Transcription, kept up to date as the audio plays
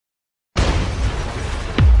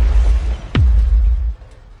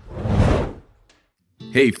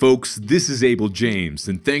Hey folks, this is Abel James,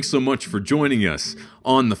 and thanks so much for joining us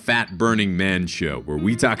on the Fat Burning Man Show, where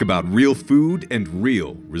we talk about real food and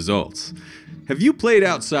real results. Have you played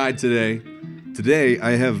outside today? Today,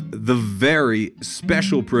 I have the very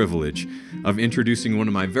special privilege of introducing one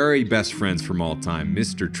of my very best friends from all time,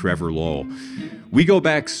 Mr. Trevor Lowell. We go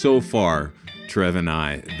back so far, Trev and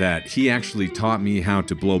I, that he actually taught me how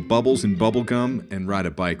to blow bubbles in bubble gum and ride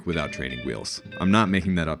a bike without training wheels. I'm not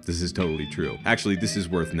making that up. This is totally true. Actually, this is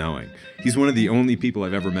worth knowing. He's one of the only people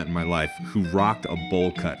I've ever met in my life who rocked a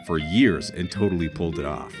bowl cut for years and totally pulled it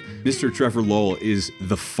off. Mr. Trevor Lowell is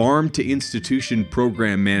the Farm to Institution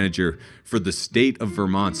Program Manager for the state of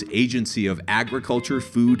Vermont's Agency of Agriculture,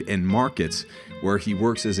 Food, and Markets, where he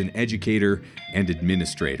works as an educator and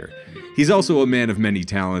administrator. He's also a man of many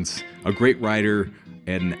talents, a great writer,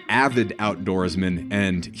 an avid outdoorsman,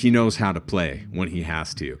 and he knows how to play when he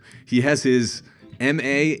has to. He has his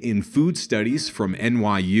MA in Food Studies from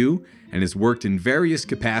NYU and has worked in various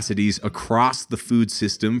capacities across the food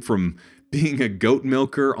system, from being a goat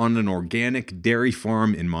milker on an organic dairy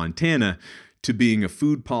farm in Montana to being a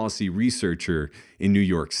food policy researcher in New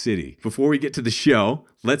York City. Before we get to the show,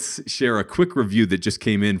 let's share a quick review that just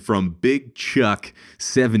came in from Big Chuck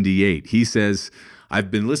 78. He says,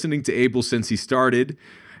 I've been listening to Abel since he started,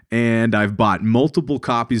 and I've bought multiple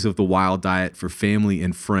copies of The Wild Diet for family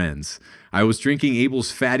and friends. I was drinking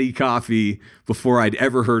Abel's fatty coffee before I'd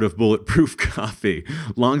ever heard of bulletproof coffee.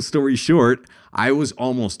 Long story short, I was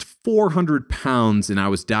almost 400 pounds and I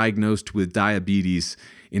was diagnosed with diabetes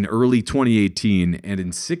in early 2018, and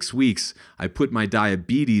in 6 weeks, I put my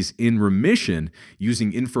diabetes in remission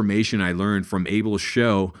using information I learned from Abel's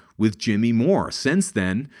show with Jimmy Moore. Since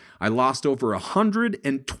then, I lost over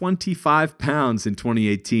 125 pounds in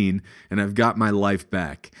 2018, and I've got my life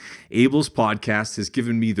back. Abel's podcast has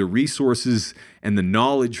given me the resources and the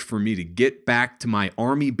knowledge for me to get back to my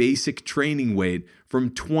Army basic training weight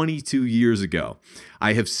from 22 years ago.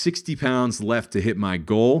 I have 60 pounds left to hit my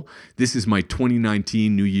goal. This is my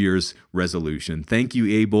 2019 New Year's resolution. Thank you,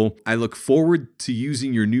 Abel. I look forward to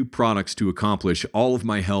using your new products to accomplish all of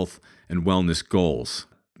my health and wellness goals.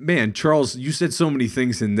 Man, Charles, you said so many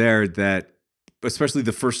things in there that, especially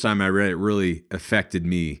the first time I read it, really affected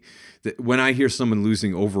me. That when I hear someone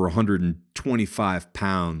losing over 125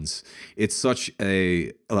 pounds, it's such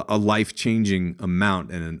a life-changing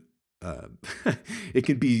amount, and it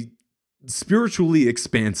can be spiritually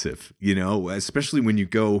expansive, you know, especially when you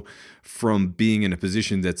go from being in a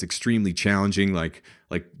position that's extremely challenging, like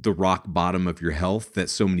the rock bottom of your health that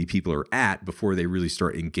so many people are at before they really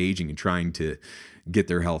start engaging and trying to get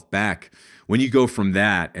their health back. When you go from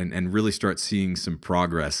that and really start seeing some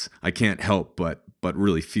progress, I can't help but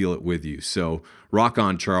really feel it with you. So rock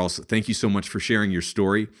on, Charles. Thank you so much for sharing your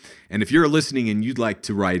story. And if you're listening and you'd like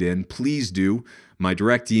to write in, please do. My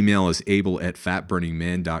direct email is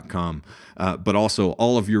abel@fatburningman.com. But also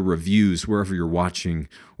all of your reviews, wherever you're watching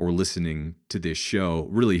or listening to this show,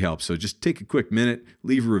 really helps. So just take a quick minute,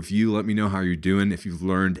 leave a review. Let me know how you're doing, if you've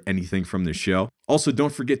learned anything from this show. Also,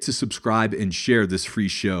 don't forget to subscribe and share this free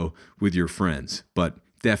show with your friends. But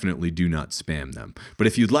definitely do not spam them. But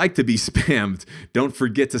if you'd like to be spammed, don't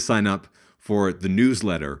forget to sign up for the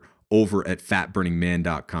newsletter over at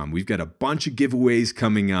fatburningman.com. We've got a bunch of giveaways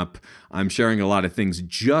coming up. I'm sharing a lot of things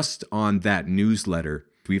just on that newsletter.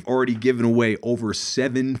 We've already given away over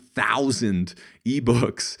 7,000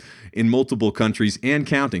 ebooks in multiple countries and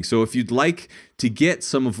counting. So if you'd like to get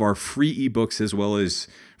some of our free ebooks as well as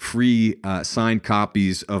free signed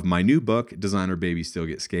copies of my new book, Designer Babies Still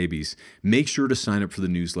Get Scabies, make sure to sign up for the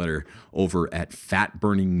newsletter over at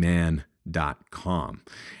fatburningman.com.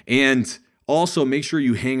 And also, make sure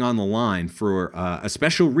you hang on the line for a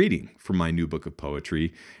special reading from my new book of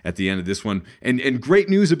poetry at the end of this one. And great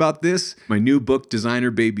news about this, my new book,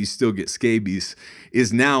 Designer Babies Still Get Scabies,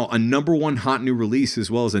 is now a #1 hot new release,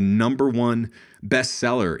 as well as a #1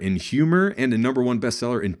 bestseller in humor and a #1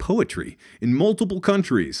 bestseller in poetry in multiple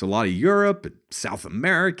countries, a lot of Europe, South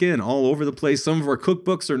America, and all over the place. Some of our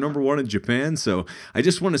cookbooks are #1 in Japan. So I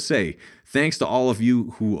just want to say thanks to all of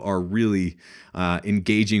you who are really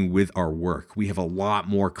engaging with our work. We have a lot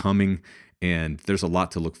more coming, and there's a lot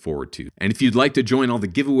to look forward to. And if you'd like to join all the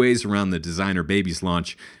giveaways around the Designer Babies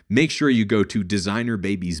launch, make sure you go to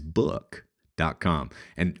designerbabiesbook.com.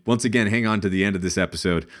 And once again, hang on to the end of this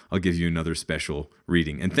episode. I'll give you another special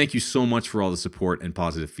reading. And thank you so much for all the support and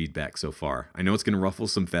positive feedback so far. I know it's going to ruffle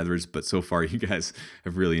some feathers, but so far you guys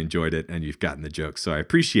have really enjoyed it and you've gotten the joke. So I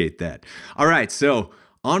appreciate that. All right, so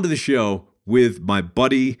on to the show with my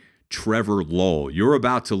buddy Trevor Lowell. You're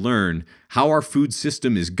about to learn how our food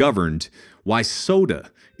system is governed, why soda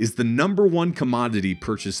is the #1 commodity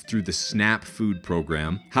purchased through the SNAP food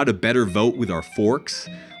program, how to better vote with our forks,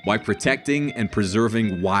 why protecting and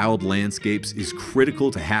preserving wild landscapes is critical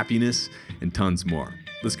to happiness, and tons more.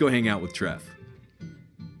 Let's go hang out with Trev.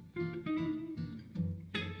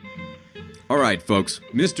 All right, folks,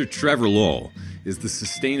 Mr. Trevor Lowell is the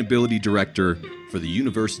Sustainability Director for the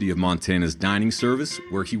University of Montana's Dining Service,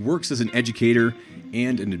 where he works as an educator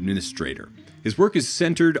and an administrator. His work is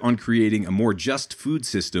centered on creating a more just food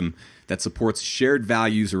system that supports shared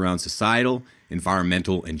values around societal,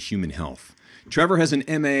 environmental, and human health. Trevor has an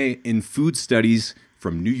MA in Food Studies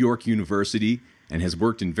from New York University and has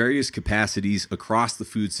worked in various capacities across the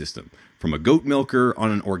food system, from a goat milker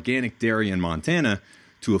on an organic dairy in Montana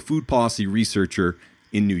to a food policy researcher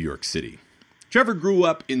in New York City. Trevor grew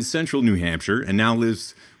up in central New Hampshire and now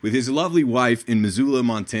lives with his lovely wife in Missoula,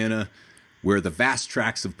 Montana, where the vast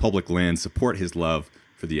tracts of public land support his love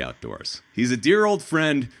for the outdoors. He's a dear old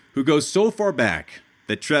friend who goes so far back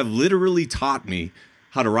that Trev literally taught me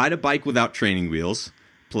how to ride a bike without training wheels,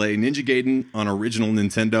 play Ninja Gaiden on original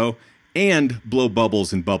Nintendo, and blow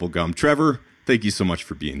bubbles in bubblegum. Trevor, thank you so much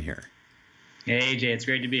for being here. Hey, Jay, it's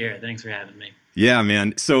great to be here. Thanks for having me. Yeah,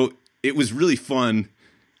 man. So it was really fun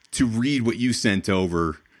to read what you sent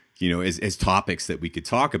over, as topics that we could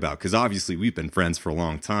talk about, because obviously we've been friends for a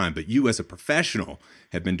long time, but you as a professional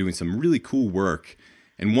have been doing some really cool work.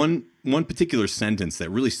 And one particular sentence that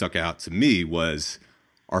really stuck out to me was,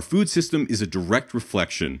 our food system is a direct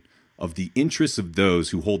reflection of the interests of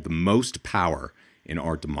those who hold the most power in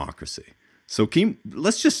our democracy. So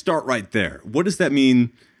let's just start right there. What does that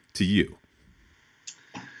mean to you?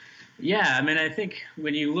 Yeah, I mean, I think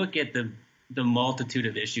when you look at the multitude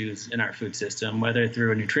of issues in our food system, whether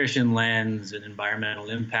through a nutrition lens, an environmental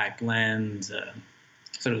impact lens,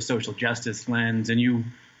 sort of social justice lens, and you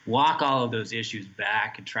walk all of those issues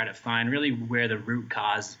back and try to find really where the root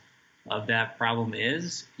cause of that problem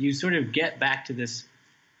is, you sort of get back to this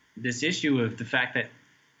issue of the fact that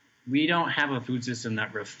we don't have a food system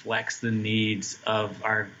that reflects the needs of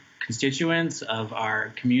our constituents, of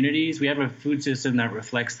our communities. We have a food system that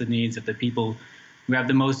reflects the needs of the people who have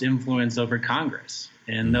the most influence over Congress.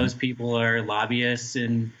 And those people are lobbyists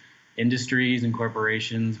in industries and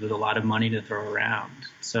corporations with a lot of money to throw around.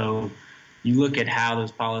 So you look at how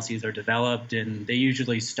those policies are developed, and they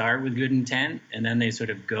usually start with good intent, and then they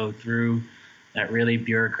sort of go through that really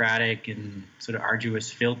bureaucratic and sort of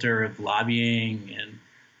arduous filter of lobbying and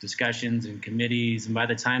discussions and committees. And by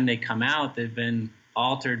the time they come out, they've been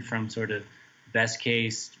altered from sort of best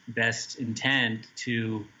case, best intent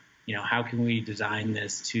to, how can we design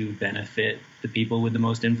this to benefit the people with the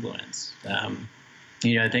most influence?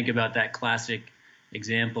 I think about that classic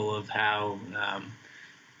example of how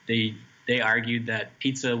they argued that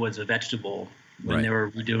pizza was a vegetable when they were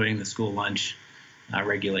doing the school lunch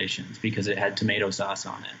regulations because it had tomato sauce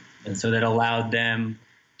on it. And so that allowed them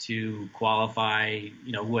to qualify,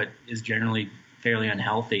 what is generally fairly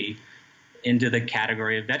unhealthy into the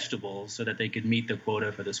category of vegetables so that they could meet the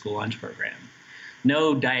quota for the school lunch program.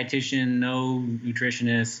 No dietitian, no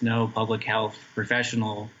nutritionist, no public health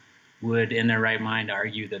professional would in their right mind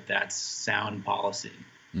argue that that's sound policy.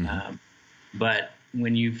 Mm-hmm. But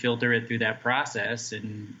when you filter it through that process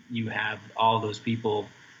and you have all those people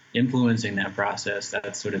influencing that process,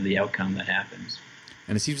 that's sort of the outcome that happens.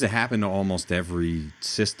 And it seems to happen to almost every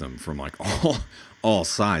system from like all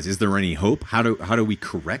sides. Is there any hope? How do we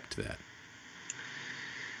correct that?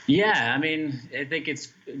 Yeah, I mean, I think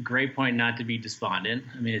it's a great point not to be despondent.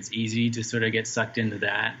 I mean, it's easy to sort of get sucked into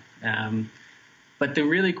that. But the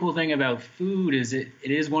really cool thing about food is it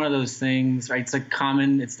is one of those things, right?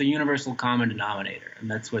 It's the universal common denominator.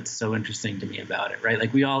 And that's what's so interesting to me about it, right?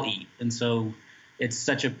 Like we all eat. And so it's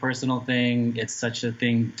such a personal thing. It's such a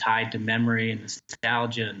thing tied to memory and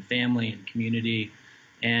nostalgia and family and community.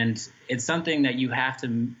 And it's something that you have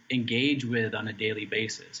to engage with on a daily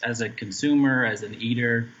basis as a consumer, as an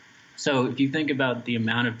eater. So if you think about the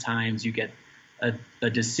amount of times you get a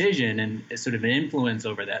decision and sort of an influence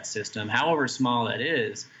over that system, however small that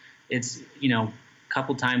is, it's, a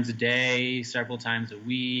couple times a day, several times a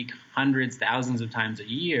week, hundreds, thousands of times a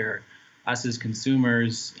year, us as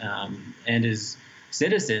consumers and as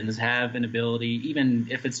citizens have an ability, even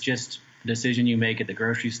if it's just a decision you make at the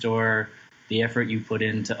grocery store, the effort you put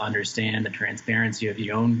in to understand the transparency of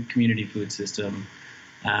your own community food system,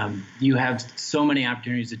 you have so many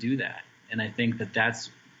opportunities to do that. And I think that that's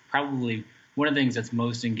probably one of the things that's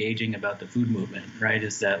most engaging about the food movement, right,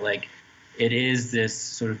 is that it is this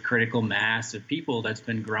sort of critical mass of people that's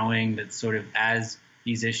been growing, that's sort of as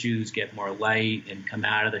these issues get more light and come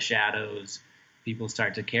out of the shadows, people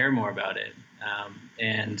start to care more about it.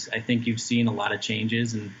 And I think you've seen a lot of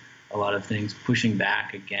changes and a lot of things pushing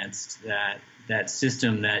back against that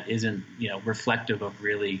system that isn't, reflective of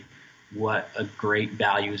really what a great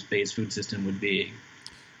values-based food system would be.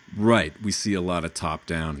 Right. We see a lot of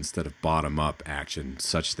top-down instead of bottom-up action,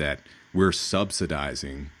 such that we're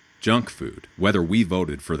subsidizing junk food, whether we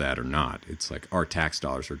voted for that or not. It's like our tax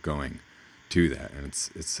dollars are going to that. And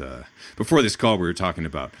it's before this call, we were talking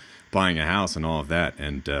about buying a house and all of that.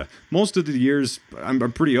 And most of the years, I'm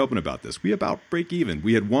pretty open about this. We about break even.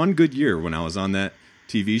 We had one good year when I was on that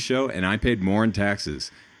TV show, and I paid more in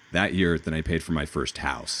taxes that year than I paid for my first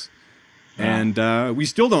house. Wow. And we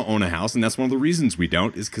still don't own a house, and that's one of the reasons we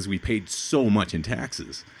don't, is because we paid so much in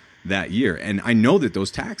taxes that year. And I know that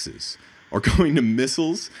those taxes are going to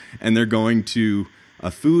missiles, and they're going to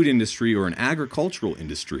a food industry or an agricultural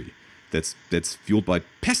industry that's fueled by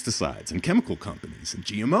pesticides and chemical companies and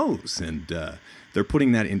GMOs, and they're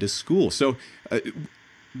putting that into school. So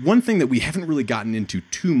one thing that we haven't really gotten into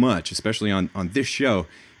too much, especially on this show,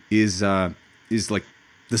 is like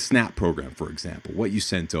the SNAP program, for example, what you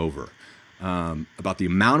sent over, about the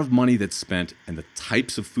amount of money that's spent and the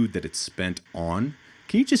types of food that it's spent on.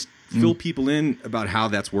 Can you just fill people in about how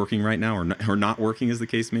that's working right now, or not working, as the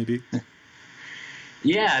case may be?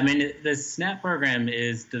 Yeah, I mean, the SNAP program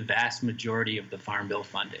is the vast majority of the Farm Bill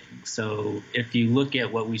funding. So if you look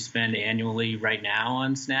at what we spend annually right now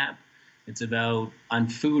on SNAP, it's about, on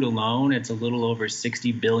food alone, it's a little over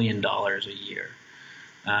 $60 billion a year.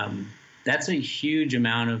 That's a huge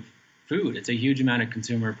amount of food. It's a huge amount of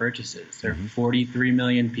consumer purchases. There are 43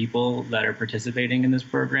 million people that are participating in this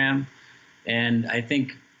program. And I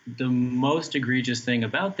think the most egregious thing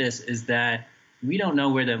about this is that we don't know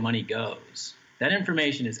where that money goes. That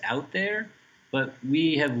information is out there, but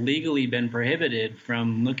we have legally been prohibited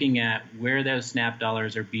from looking at where those SNAP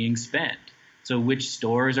dollars are being spent. So which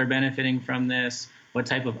stores are benefiting from this, what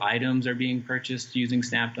type of items are being purchased using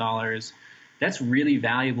SNAP dollars. That's really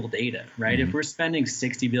valuable data, right? If we're spending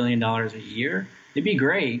 $60 billion a year, it'd be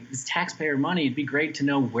great. It's taxpayer money. It'd be great to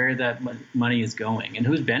know where that money is going and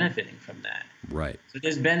who's benefiting from that. Right. So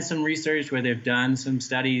there's been some research where they've done some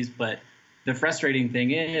studies, but the frustrating thing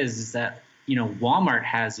is that Walmart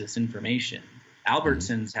has this information.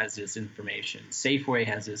 Albertsons has this information. Safeway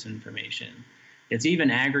has this information. It's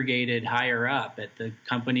even aggregated higher up at the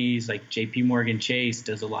companies like JP Morgan Chase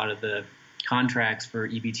does a lot of the contracts for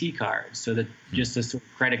EBT cards, so that just the sort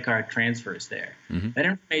of credit card transfers there. That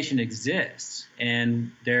information exists,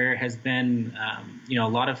 and there has been a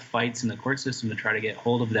lot of fights in the court system to try to get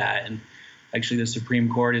hold of that. And actually, the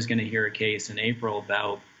Supreme Court is going to hear a case in April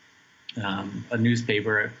about a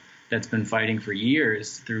newspaper that's been fighting for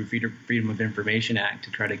years through Freedom of Information Act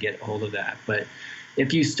to try to get hold of that. But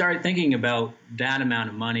if you start thinking about that amount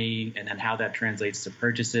of money and then how that translates to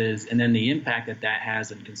purchases and then the impact that that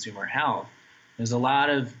has on consumer health, there's a lot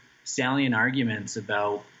of salient arguments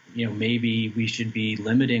about, maybe we should be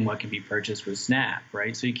limiting what can be purchased with SNAP,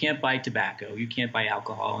 right? So you can't buy tobacco, you can't buy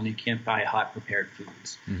alcohol, and you can't buy hot prepared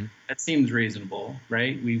foods. That seems reasonable,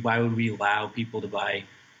 right? Why would we allow people to buy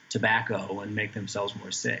tobacco and make themselves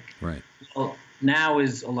more sick? Right. Well, now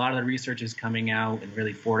is a lot of the research is coming out and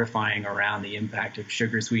really fortifying around the impact of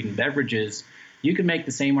sugar sweetened beverages. You can make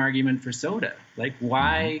the same argument for soda. Like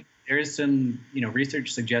why there is some,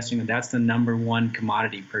 research suggesting that that's the number one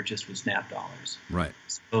commodity purchased with SNAP dollars. Right.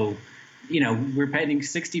 So, we're paying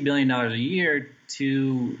 $60 billion a year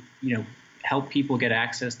to, help people get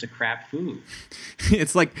access to crap food.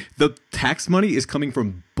 It's like the tax money is coming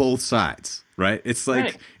from both sides, right? It's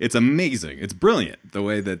like, It's amazing. It's brilliant the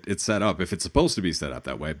way that it's set up, if it's supposed to be set up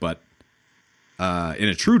that way. But in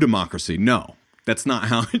a true democracy, no, that's not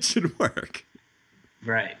how it should work.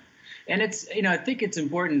 Right. And it's, I think it's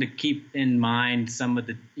important to keep in mind some of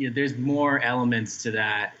the, there's more elements to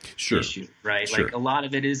that issue, right? Sure. Like a lot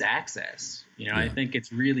of it is access. I think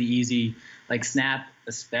it's really easy. Like SNAP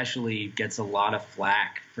especially gets a lot of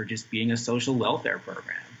flack for just being a social welfare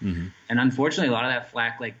program. And unfortunately, a lot of that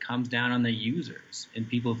flack comes down on the users, and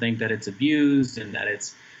people think that it's abused and that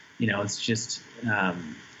it's, it's just,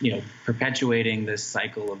 perpetuating this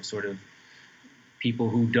cycle of sort of people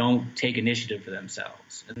who don't take initiative for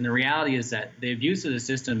themselves. And the reality is that the abuse of the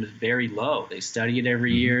system is very low. They study it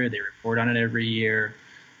every year. They report on it every year.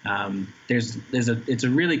 It's a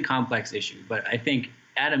really complex issue, but I think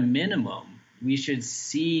at a minimum, we should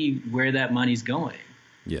see where that money's going.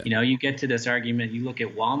 Yeah. You get to this argument, you look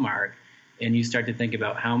at Walmart and you start to think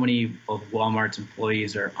about how many of Walmart's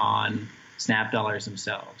employees are on SNAP dollars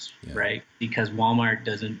themselves, right? Because Walmart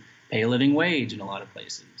doesn't pay a living wage in a lot of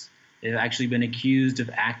places. They've actually been accused of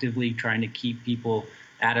actively trying to keep people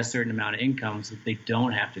at a certain amount of income so that they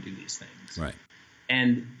don't have to do these things. Right.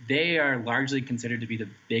 And they are largely considered to be the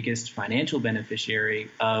biggest financial beneficiary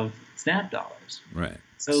of SNAP dollars. Right.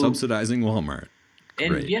 So subsidizing Walmart.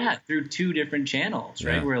 Great. And yeah, through two different channels,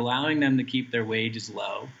 right? Yeah. We're allowing them to keep their wages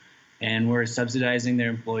low, and we're subsidizing their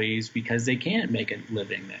employees because they can't make a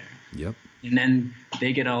living there. Yep. And then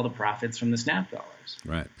they get all the profits from the SNAP dollars.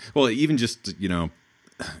 Right. Well, even just,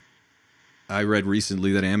 I read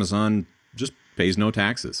recently that Amazon just pays no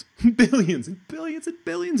taxes. Billions and billions and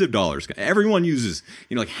billions of dollars. Everyone uses,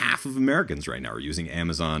 like half of Americans right now are using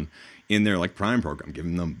Amazon in their like Prime program,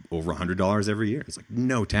 giving them over $100 every year. It's like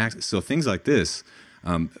no taxes. So things like this,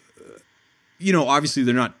 obviously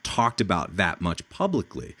they're not talked about that much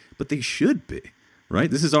publicly, but they should be, right?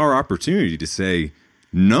 This is our opportunity to say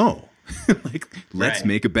no. Let's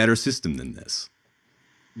make a better system than this.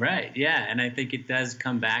 Right. Yeah. And I think it does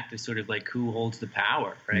come back to sort of like who holds the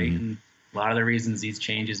power, right? And a lot of the reasons these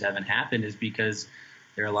changes haven't happened is because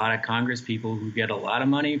there are a lot of Congress people who get a lot of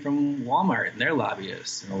money from Walmart and their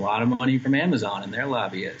lobbyists, and a lot of money from Amazon and their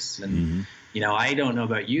lobbyists. And, I don't know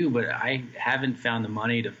about you, but I haven't found the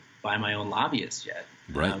money to buy my own lobbyist yet.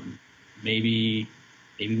 Right. Maybe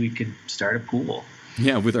we could start a pool.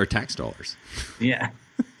 Yeah, with our tax dollars. Yeah.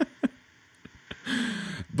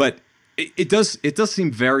 But it does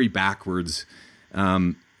seem very backwards.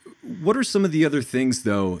 What are some of the other things,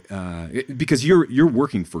 though? Because you're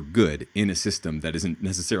working for good in a system that isn't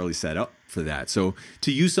necessarily set up for that. So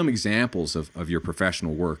to use some examples of your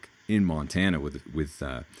professional work in Montana with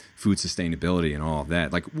food sustainability and all of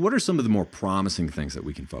that, like what are some of the more promising things that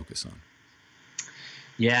we can focus on?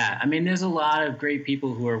 Yeah, I mean, there's a lot of great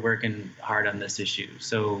people who are working hard on this issue.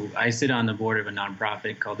 So I sit on the board of a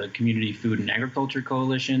nonprofit called the Community Food and Agriculture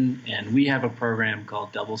Coalition, and we have a program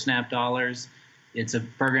called Double SNAP Dollars. It's a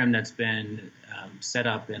program that's been set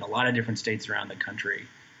up in a lot of different states around the country.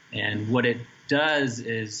 And what it does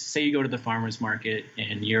is, say you go to the farmer's market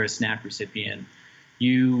and you're a SNAP recipient,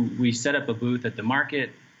 we set up a booth at the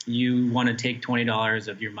market. You want to take $20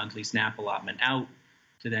 of your monthly SNAP allotment out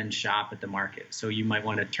to then shop at the market. So you might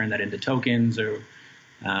want to turn that into tokens or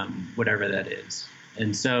whatever that is.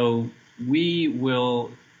 And so we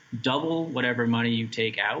will double whatever money you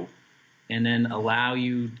take out and then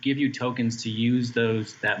give you tokens to use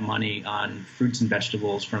that money on fruits and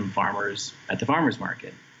vegetables from farmers at the farmers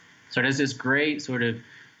market. So it has this great sort of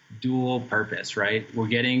dual purpose, right?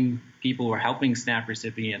 We're helping SNAP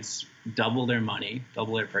recipients double their money,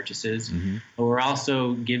 double their purchases, but we're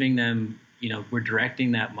also giving them, we're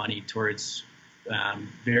directing that money towards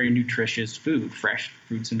very nutritious food, fresh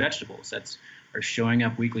fruits and vegetables that are showing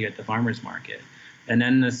up weekly at the farmers market. And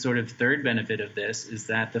then the sort of third benefit of this is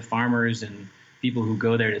that the farmers and people who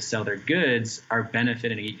go there to sell their goods are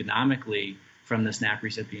benefiting economically from the SNAP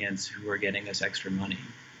recipients who are getting this extra money.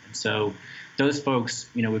 And so those folks,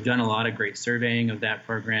 we've done a lot of great surveying of that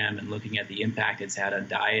program and looking at the impact it's had on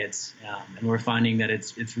diets. And we're finding that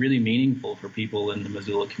it's really meaningful for people in the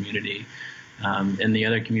Missoula community and the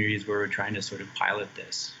other communities where we're trying to sort of pilot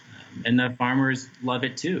this. And the farmers love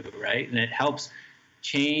it too, right? And it helps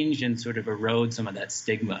change and sort of erode some of that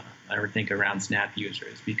stigma, I would think, around SNAP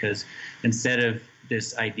users, because instead of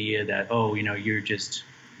this idea that, you're just,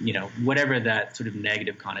 whatever that sort of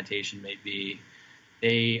negative connotation may be,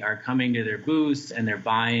 they are coming to their booths and they're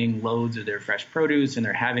buying loads of their fresh produce and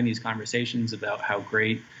they're having these conversations about how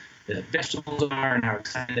great the vegetables are and how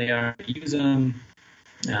excited they are to use them.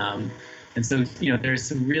 And so, there's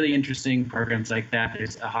some really interesting programs like that.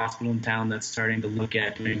 There's a hospital in town that's starting to look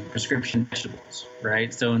at doing prescription vegetables,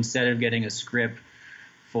 right? So instead of getting a script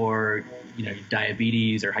for,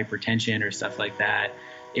 diabetes or hypertension or stuff like that,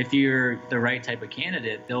 if you're the right type of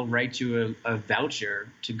candidate, they'll write you a voucher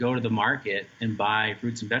to go to the market and buy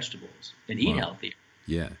fruits and vegetables and eat healthier.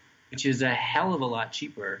 Yeah. Which is a hell of a lot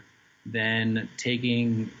cheaper than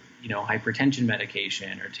taking, hypertension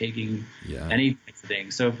medication or taking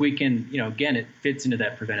anything. So if we can, again, it fits into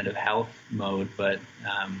that preventative health mode, but,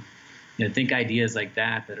 think ideas like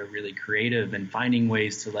that are really creative and finding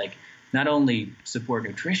ways to not only support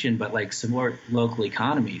nutrition, but support local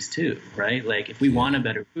economies too, right? If we want a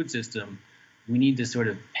better food system, we need to sort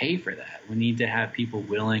of pay for that. We need to have people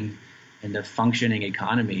willing and a functioning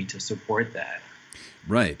economy to support that.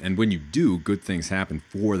 Right. And when you do, good things happen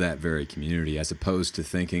for that very community, as opposed to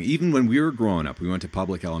thinking, even when we were growing up, we went to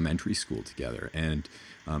public elementary school together, and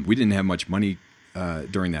we didn't have much money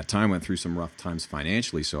during that time, went through some rough times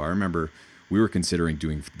financially. So I remember we were considering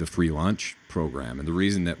doing the free lunch program. And the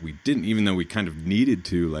reason that we didn't, even though we kind of needed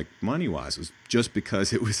to, like money-wise, was just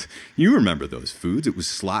because it was, you remember those foods. It was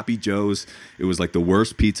sloppy joes. It was like the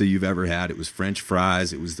worst pizza you've ever had. It was French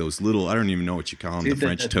fries. It was those little, I don't even know what you call them, the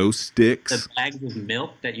French toast sticks. The bags of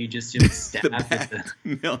milk that you just stab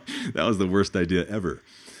milk. That was the worst idea ever.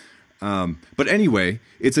 But anyway,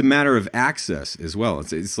 it's a matter of access as well.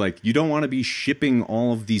 It's like you don't want to be shipping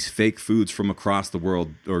all of these fake foods from across the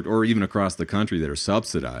world or even across the country that are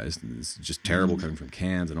subsidized. It's just terrible coming from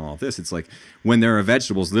cans and all of this. It's like when there are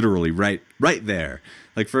vegetables literally right there.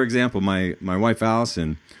 Like, for example, my wife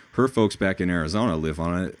Allison, her folks back in Arizona live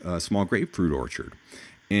on a small grapefruit orchard.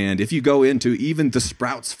 And if you go into even the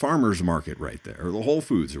Sprouts Farmers Market right there, or the Whole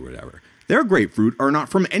Foods or whatever, their grapefruit are not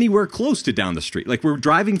from anywhere close to down the street. Like, we're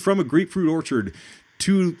driving from a grapefruit orchard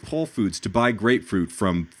to Whole Foods to buy grapefruit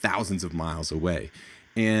from thousands of miles away.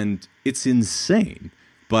 And it's insane.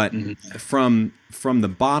 But from the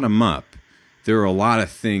bottom up, there are a lot of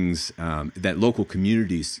things that local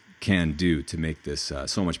communities can do to make this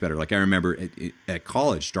so much better. Like, I remember at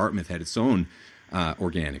college, Dartmouth had its own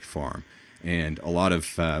organic farm. And a lot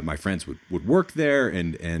of my friends would work there,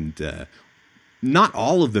 and not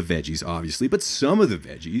all of the veggies, obviously, but some of the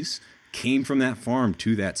veggies came from that farm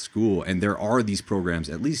to that school. And there are these programs,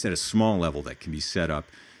 at least at a small level, that can be set up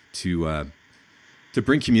to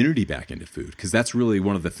bring community back into food, because that's really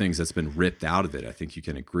one of the things that's been ripped out of it. I think you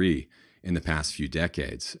can agree in the past few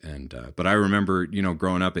decades. And but I remember,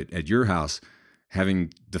 growing up at your house,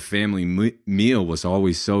 having the family meal was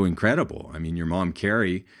always so incredible. I mean, your mom,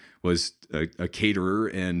 Carrie, was a caterer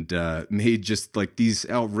and made just like these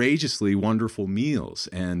outrageously wonderful meals.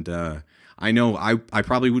 And I know I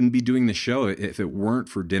probably wouldn't be doing the show if it weren't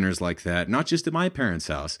for dinners like that, not just at my parents'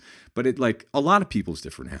 house, but at like a lot of people's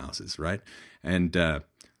different houses, right? And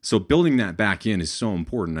so building that back in is so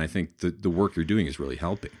important. I think the work you're doing is really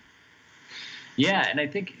helping. Yeah, and I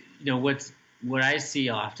think what I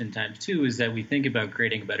see oftentimes too is that we think about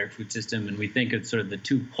creating a better food system, and we think of sort of the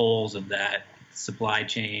two poles of that supply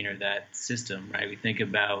chain or that system, right? We think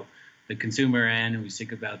about the consumer end and we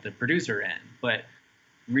think about the producer end, but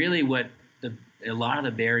really what a lot of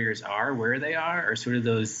the barriers are, where they are sort of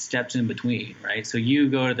those steps in between, right? So you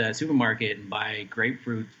go to the supermarket and buy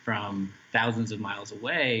grapefruit from thousands of miles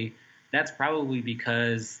away. That's probably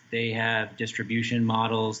because they have distribution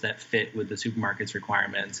models that fit with the supermarket's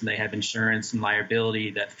requirements, and they have insurance and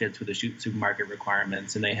liability that fits with the supermarket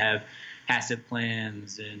requirements, and they have asset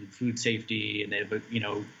plans and food safety, and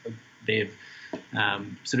they've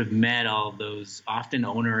sort of met all of those often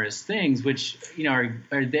onerous things, which are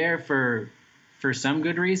there for some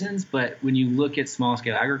good reasons. But when you look at small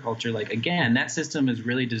scale agriculture, like, again, that system is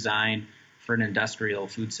really designed for an industrial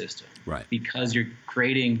food system, right? Because you're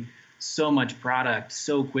creating so much product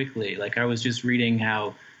so quickly. Like, I was just reading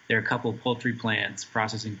how there are a couple of poultry plants,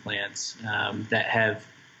 processing plants, that have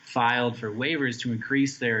filed for waivers to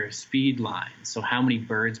increase their speed line, so how many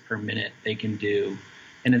birds per minute they can do.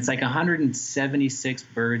 And it's like 176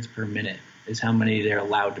 birds per minute is how many they're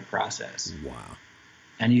allowed to process. Wow.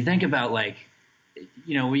 And you think about, like,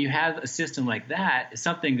 when you have a system like that, if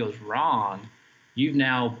something goes wrong, you've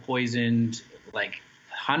now poisoned like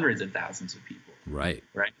hundreds of thousands of people. Right.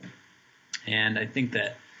 And I think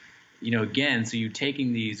that, again, so you're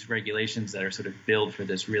taking these regulations that are sort of built for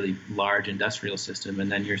this really large industrial system,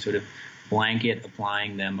 and then you're sort of blanket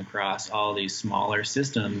applying them across all these smaller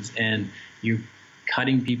systems, and you're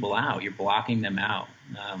cutting people out. You're blocking them out.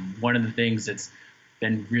 One of the things that's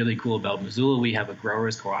been really cool about Missoula, we have a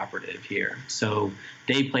growers cooperative here. So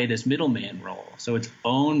they play this middleman role. So it's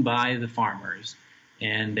owned by the farmers,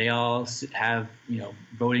 and they all have,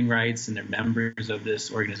 voting rights, and they're members of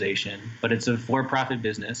this organization. But it's a for-profit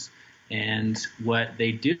business. And what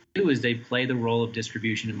they do is they play the role of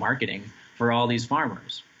distribution and marketing for all these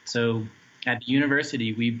farmers. So at the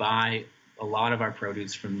university, we buy a lot of our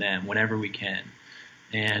produce from them whenever we can.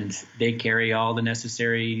 And they carry all the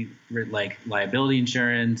necessary, like, liability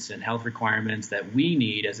insurance and health requirements that we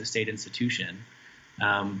need as a state institution.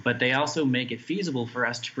 But they also make it feasible for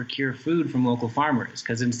us to procure food from local farmers,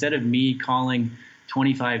 because instead of me calling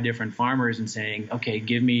 25 different farmers and saying, okay,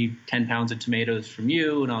 give me 10 pounds of tomatoes from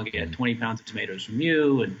you, and I'll get 20 pounds of tomatoes from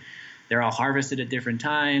you, and they're all harvested at different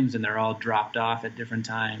times, and they're all dropped off at different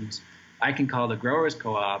times, I can call the growers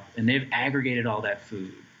co-op, and they've aggregated all that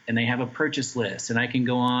food, and they have a purchase list, and I can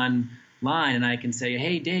go online and I can say,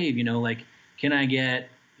 hey, Dave, can I get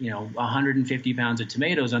 150 pounds of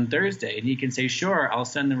tomatoes on Thursday? And he can say, sure, I'll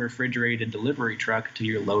send the refrigerated delivery truck to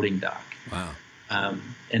your loading dock. Wow.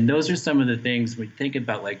 And those are some of the things we think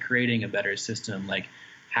about, like, creating a better system. Like,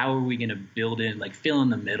 how are we going to build in, like, fill in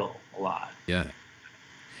the middle a lot. Yeah.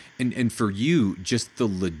 And for you, just the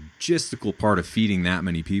logistical part of feeding that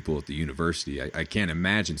many people at the university, I can't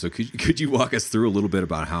imagine. So could you walk us through a little bit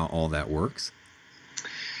about how all that works?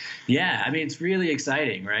 Yeah, I mean, it's really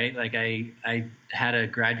exciting, right? Like, I had a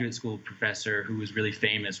graduate school professor who was really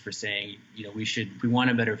famous for saying, you know, we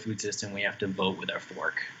want a better food system, we have to vote with our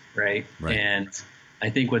fork, right? And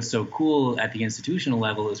I think what's so cool at the institutional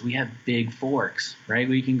level is we have big forks, right?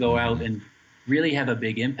 We can go out and really have a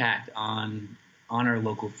big impact on our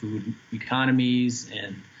local food economies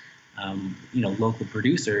and, you know, local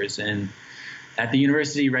producers. And at the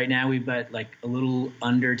university right now, we've got like a little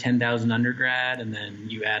under 10,000 undergrad, and then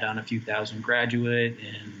you add on a few thousand graduate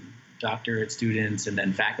and doctorate students, and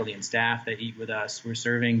then faculty and staff that eat with us. We're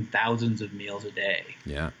serving thousands of meals a day.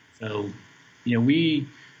 Yeah. So, you know, we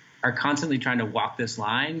are constantly trying to walk this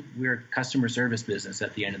line. We're a customer service business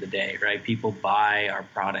at the end of the day, right? People buy our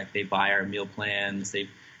product, they buy our meal plans, they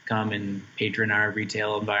come and patron our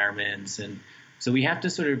retail environments. And so we have to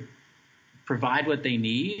sort of provide what they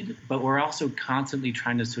need, but we're also constantly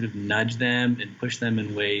trying to sort of nudge them and push them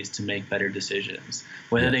in ways to make better decisions,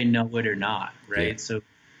 whether they know it or not, right? Yeah. So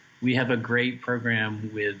we have a great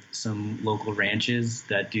program with some local ranches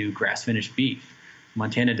that do grass-finished beef.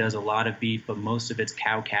 Montana does a lot of beef, but most of it's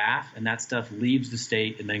cow-calf, and that stuff leaves the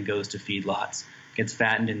state and then goes to feedlots, gets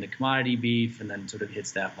fattened into commodity beef, and then sort of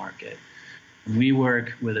hits that market. We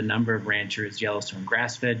work with a number of ranchers, Yellowstone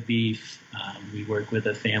grass-fed beef. We work with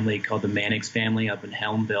a family called the Mannix family up in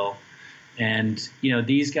Helmville. And, you know,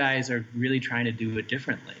 these guys are really trying to do it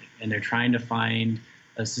differently. And they're trying to find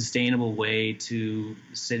a sustainable way to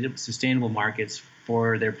sustainable markets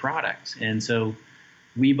for their products. And so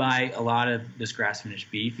we buy a lot of this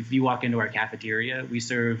grass-finished beef. If you walk into our cafeteria, we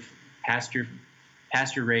serve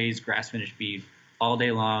pasture-raised grass-finished beef all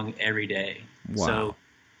day long, every day. Wow. So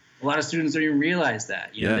a lot of students don't even realize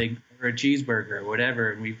that. You know, they order a cheeseburger or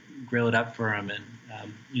whatever, and we grill it up for them. And,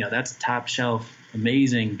 you know, that's top shelf,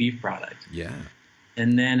 amazing beef product. Yeah.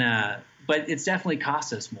 And then, but it's definitely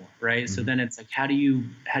cost us more, right? So then it's like, how do you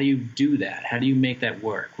do that? How do you make that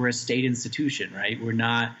work? We're a state institution, right? We're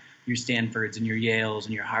not your Stanfords and your Yales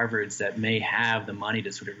and your Harvards that may have the money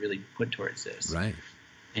to sort of really put towards this. Right.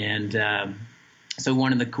 And so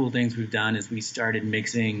one of the cool things we've done is we started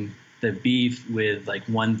mixing the beef with like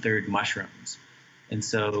 1/3 mushrooms. And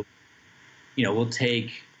so, you know, we'll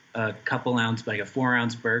take a couple ounce, like a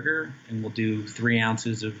 4-ounce burger, and we'll do 3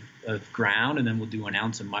 ounces of ground, and then we'll do 1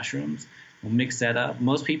 ounce of mushrooms. We'll mix that up.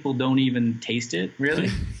 Most people don't even taste it, really.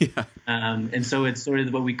 Yeah. And so it's sort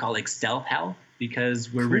of what we call like stealth health,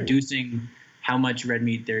 because we're reducing how much red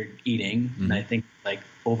meat they're eating. And I think, like,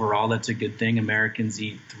 overall, that's a good thing. Americans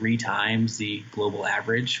eat 3 times the global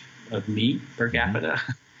average of meat per capita.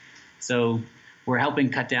 So we're helping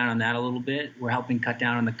cut down on that a little bit. We're helping cut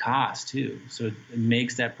down on the cost, too. So it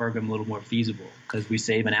makes that program a little more feasible, because we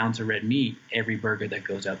save 1 ounce of red meat every burger that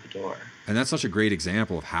goes out the door. And that's such a great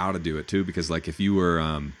example of how to do it, too, because, like, if you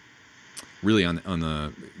were really on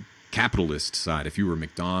the capitalist side, if you were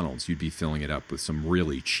McDonald's, you'd be filling it up with some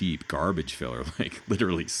really cheap garbage filler, like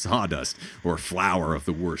literally sawdust or flour of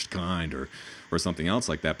the worst kind, or something else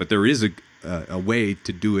like that. But there is a way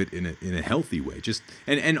to do it in a healthy way, just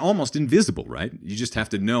and almost invisible, right? You just have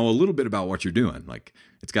to know a little bit about what you're doing. Like,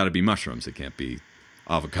 it's got to be mushrooms; it can't be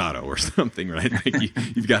avocado or something, right? Like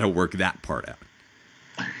you've got to work that part out.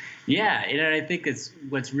 Yeah, and I think it's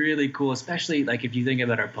what's really cool, especially like if you think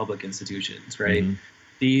about our public institutions, right?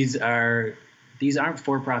 These aren't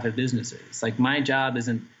for-profit businesses. Like, my job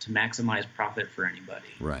isn't to maximize profit for anybody.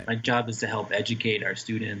 Right. My job is to help educate our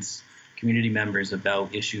students, community members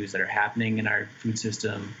about issues that are happening in our food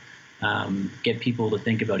system, get people to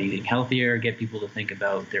think about eating healthier, get people to think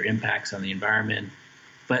about their impacts on the environment.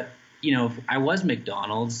 But, you know, if I was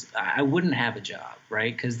McDonald's, I wouldn't have a job,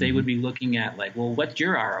 right? Because they would be looking at, like, well, what's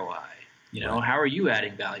your ROI? You know, how are you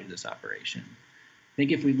adding value to this operation? I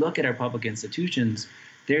think if we look at our public institutions,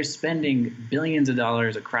 they're spending billions of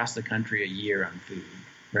dollars across the country a year on food,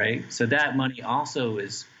 right? So that money also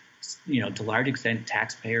is, you know, to a large extent,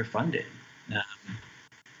 taxpayer funded.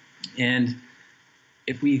 And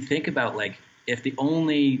if we think about, like, if the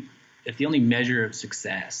only measure of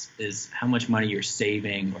success is how much money you're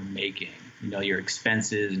saving or making, you know, your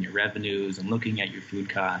expenses and your revenues, and looking at your food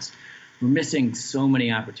costs, we're missing so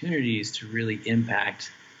many opportunities to really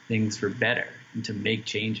impact things for better and to make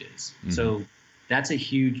changes. So that's a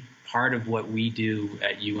huge part of what we do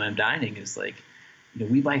at Dining is, like, you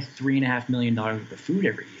know, we buy $3.5 million worth of food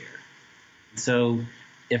every year. So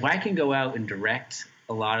if I can go out and direct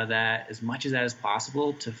a lot of that, as much of that as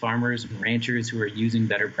possible, to farmers and ranchers who are using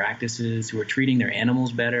better practices, who are treating their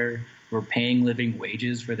animals better, who are paying living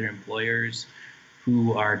wages for their employers,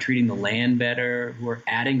 who are treating the land better, who are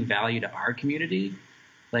adding value to our community.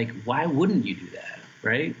 Like, why wouldn't you do that,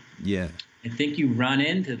 right? Yeah. I think you run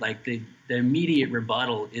into like the immediate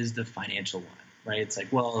rebuttal is the financial one, right? It's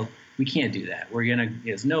like, well, we can't do that.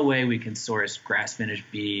 There's no way we can source grass-finished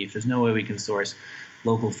beef. There's no way we can source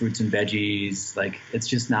local fruits and veggies. Like, it's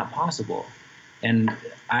just not possible. And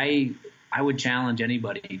I would challenge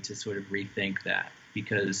anybody to sort of rethink that,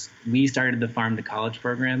 because we started the Farm to College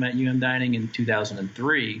program at Dining in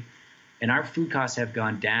 2003, and our food costs have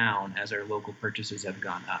gone down as our local purchases have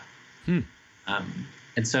gone up.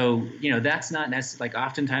 And so, that's not necessarily, like,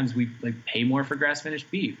 oftentimes we like pay more for grass-finished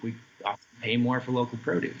beef. We often pay more for local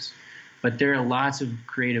produce. But there are lots of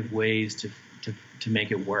creative ways to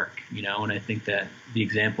make it work, and I think that the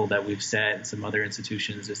example that we've set in some other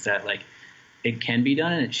institutions is that, like, it can be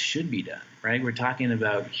done and it should be done, right? We're talking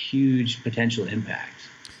about huge potential impact.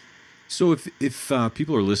 So if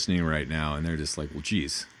people are listening right now and they're just like, well,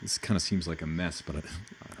 geez, this kind of seems like a mess, but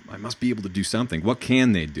I must be able to do something. What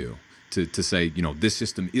can they do to say, this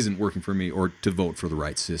system isn't working for me, or to vote for the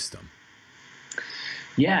right system?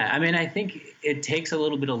 Yeah, I mean, I think it takes a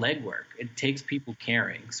little bit of legwork. It takes people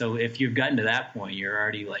caring. So if you've gotten to that point, you're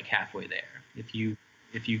already like halfway there. If you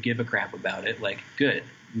give a crap about it, like, good.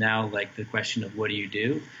 Now, like, the question of what do you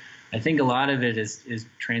do? I think a lot of it is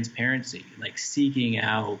transparency, like seeking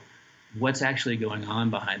out what's actually going on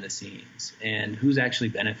behind the scenes and who's actually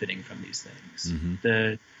benefiting from these things. Mm-hmm.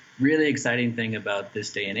 The really exciting thing about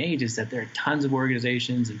this day and age is that there are tons of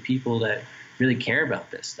organizations and people that really care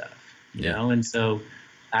about this stuff, you know? And so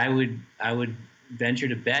I would venture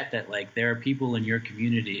to bet that, like, there are people in your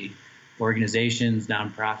community, organizations,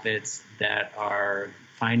 nonprofits, that are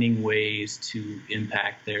finding ways to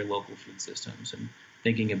impact their local food systems and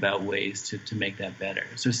thinking about ways to make that better.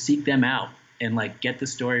 So seek them out and, like, get the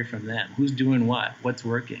story from them. Who's doing what? What's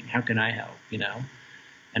working? How can I help?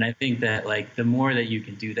 And I think that, like, the more that you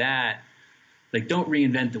can do that, like, don't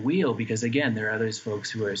reinvent the wheel, because, again, there are those folks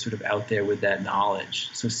who are sort of out there with that knowledge.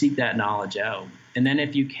 So seek that knowledge out. And then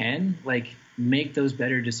if you can, like, make those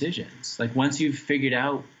better decisions. Like, once you've figured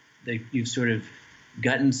out that you've sort of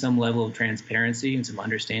gotten some level of transparency and some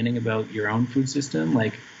understanding about your own food system,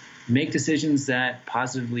 like, make decisions that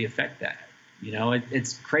positively affect that.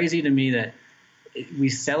 It's crazy to me that we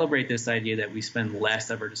celebrate this idea that we spend less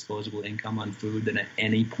of our disposable income on food than at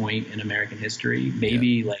any point in American history,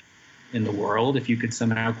 maybe like in the world, if you could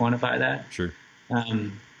somehow quantify that. Sure.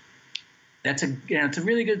 That's it's a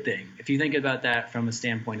really good thing if you think about that from a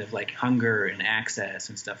standpoint of, like, hunger and access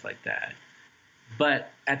and stuff like that.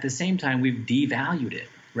 But at the same time, we've devalued it,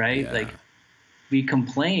 right? Yeah. Like, we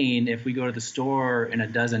complain if we go to the store and a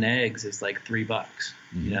dozen eggs is like $3.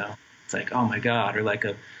 Mm-hmm. It's like, oh my God, or like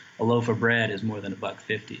a loaf of bread is more than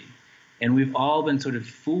 $1.50. And we've all been sort of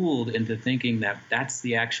fooled into thinking that that's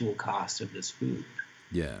the actual cost of this food.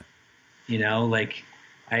 Yeah. Like,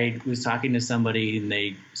 I was talking to somebody and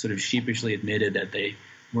they sort of sheepishly admitted that they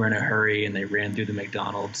were in a hurry and they ran through the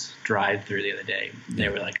McDonald's drive-through the other day. They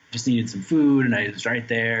were like, just needed some food, and I was right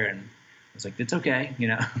there, and I was like, it's okay,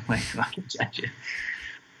 like, I can judge it.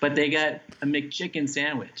 But they got a McChicken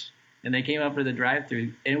sandwich, and they came up to the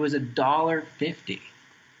drive-through, and it was $1.50.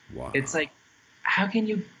 Wow. It's like, how can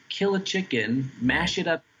you kill a chicken, mash it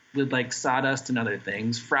up with, like, sawdust and other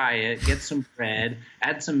things, fry it, get some bread,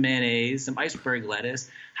 add some mayonnaise, some iceberg lettuce,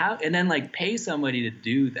 and then, like, pay somebody to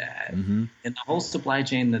do that, mm-hmm. and the whole supply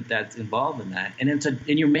chain that's involved in that, and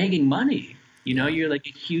you're making money. You're like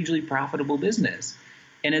a hugely profitable business,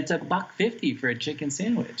 and it's $1.50 for a chicken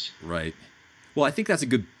sandwich. Right. Well, I think that's a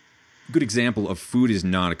good example of food is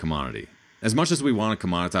not a commodity. As much as we want to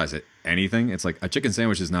commoditize anything, it's like a chicken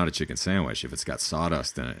sandwich is not a chicken sandwich if it's got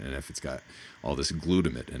sawdust in it, and if it's got all this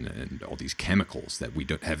glutamate and all these chemicals that we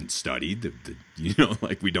haven't studied,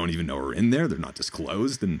 like, we don't even know are in there. They're not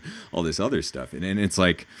disclosed, and all this other stuff. And it's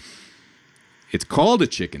like, it's called a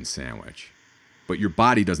chicken sandwich, but your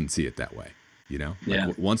body doesn't see it that way.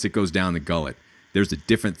 Like, once it goes down the gullet, there's a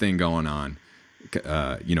different thing going on.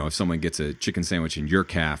 If someone gets a chicken sandwich in your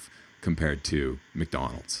calf compared to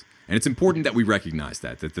McDonald's. And it's important that we recognize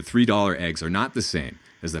that the $3 eggs are not the same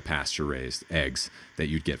as the pasture-raised eggs that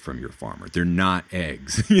you'd get from your farmer. They're not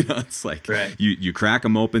eggs. It's like, right. you crack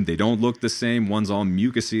them open. They don't look the same. One's all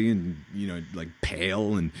mucusy and, like,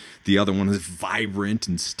 pale, and the other one is vibrant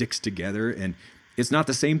and sticks together. And it's not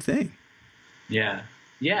the same thing. Yeah.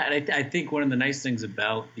 Yeah, and I think one of the nice things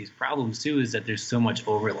about these problems, too, is that there's so much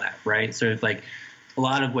overlap, right? So if, like, a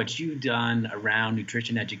lot of what you've done around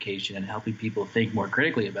nutrition education and helping people think more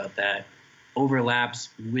critically about that overlaps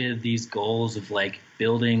with these goals of like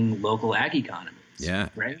building local ag economies. Yeah.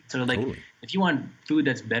 Right. So like Totally. if you want food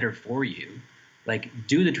that's better for you, like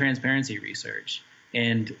do the transparency research.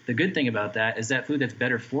 And the good thing about that is that food that's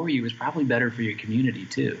better for you is probably better for your community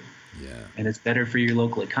too. Yeah. And it's better for your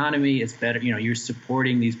local economy. It's better, you know, you're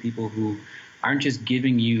supporting these people who aren't just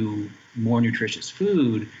giving you more nutritious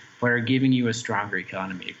food, but are giving you a stronger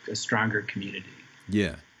economy, a stronger community.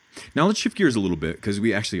 Yeah. Now let's shift gears a little bit because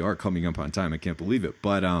we actually are coming up on time. I can't believe it.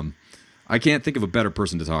 But I can't think of a better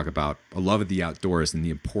person to talk about a love of the outdoors and the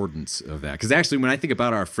importance of that. Because actually, when I think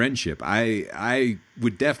about our friendship, I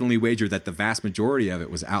would definitely wager that the vast majority of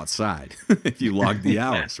it was outside if you logged the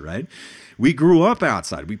hours, right? We grew up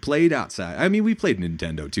outside. We played outside. I mean, we played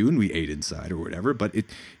Nintendo too, and we ate inside or whatever. But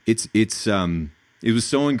it was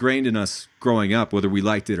so ingrained in us growing up, whether we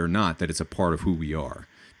liked it or not, that it's a part of who we are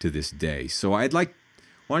to this day. So why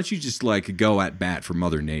don't you just like go at bat for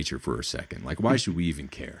Mother Nature for a second? Like, why should we even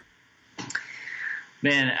care?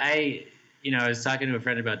 Man, I was talking to a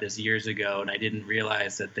friend about this years ago, and I didn't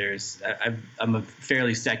realize that I'm a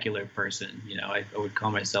fairly secular person. You know, I would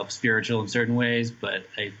call myself spiritual in certain ways, but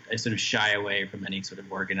I sort of shy away from any sort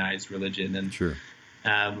of organized religion. And sure.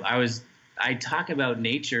 I talk about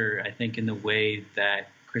nature, I think, in the way that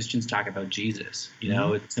Christians talk about Jesus. You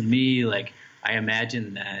know, to me, like, I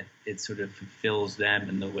imagine that it sort of fulfills them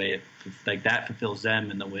in the way fulfills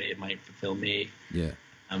them in the way it might fulfill me. Yeah.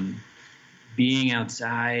 Being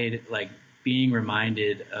outside, like being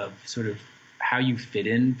reminded of sort of how you fit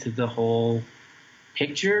into the whole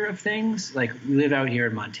picture of things. Like we live out here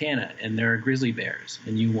in Montana and there are grizzly bears,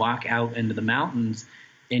 and you walk out into the mountains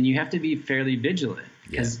and you have to be fairly vigilant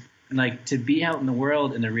because like to be out in the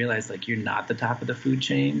world and to realize like you're not the top of the food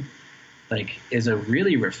chain, like is a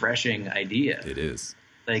really refreshing idea. It is.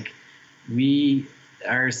 Like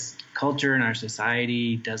our culture and our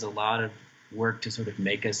society does a lot of work to sort of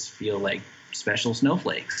make us feel like special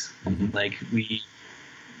snowflakes. Like we're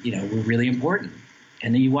really important.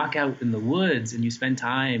 And then you walk out in the woods and you spend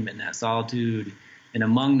time in that solitude and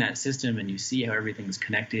among that system, and you see how everything's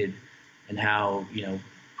connected and how, you know,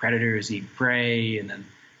 predators eat prey, and then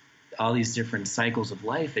all these different cycles of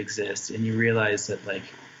life exist. And you realize that like,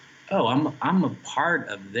 oh, I'm a part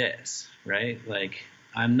of this, right? Like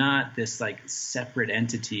I'm not this like separate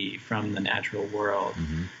entity from the natural world.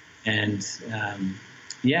 And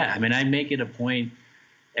I mean, I make it a point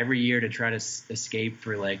every year to try to escape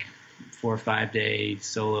for like 4 or 5 day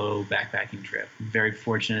solo backpacking trip. I'm very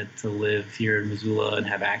fortunate to live here in Missoula and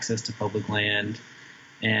have access to public land.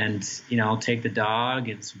 And, you know, I'll take the dog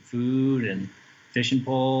and some food and fishing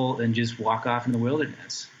pole and just walk off in the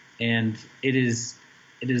wilderness. And it is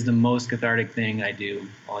the most cathartic thing I do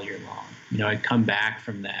all year long. You know, I come back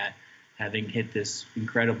from that having hit this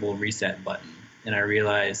incredible reset button. And I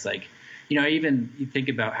realize, like, you know, you think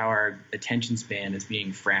about how our attention span is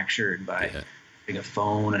being fractured by having a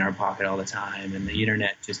phone in our pocket all the time and the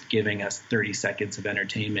internet just giving us 30 seconds of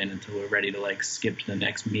entertainment until we're ready to, like, skip to the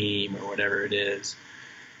next meme or whatever it is.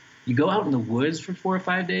 You go out in the woods for 4 or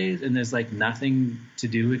 5 days and there's, like, nothing to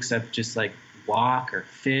do except just, like, walk or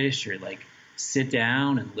fish or, like, sit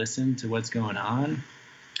down and listen to what's going on.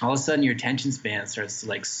 All of a sudden your attention span starts to,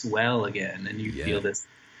 like, swell again, and you feel this,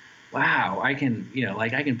 wow, I can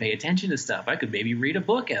pay attention to stuff. I could maybe read a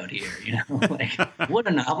book out here, you know, like what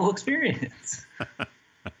a novel experience.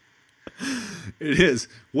 It is.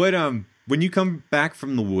 What, when you come back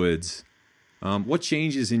from the woods, what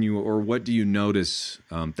changes in you, or what do you notice,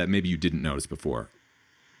 that maybe you didn't notice before?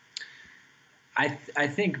 I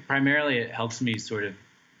think primarily it helps me sort of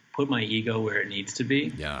put my ego where it needs to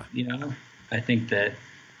be. Yeah. You know, I think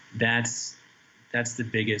that's the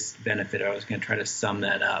biggest benefit. I was going to try to sum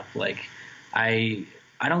that up. Like, I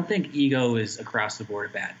don't think ego is across the board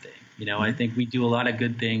a bad thing. You know, I think we do a lot of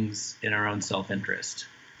good things in our own self-interest,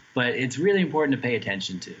 but it's really important to pay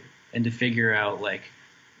attention to and to figure out, like,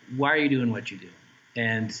 why are you doing what you do?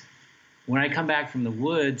 And when I come back from the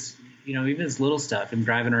woods, you know, even this little stuff, I'm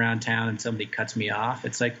driving around town and somebody cuts me off.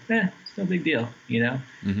 It's like, it's no big deal, you know,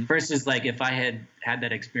 versus like if I had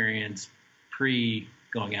that experience pre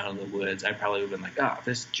going out in the woods, I probably would have been like, oh,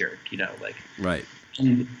 this jerk, you know, like, right.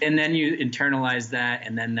 And then you internalize that,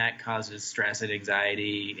 and then that causes stress and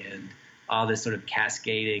anxiety and all this sort of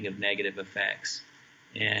cascading of negative effects.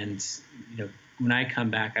 And, you know, when I come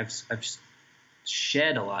back, I've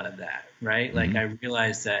shed a lot of that, right? Like I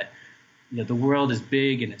realized that, you know, the world is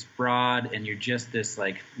big and it's broad, and you're just this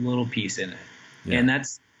like little piece in it. Yeah. And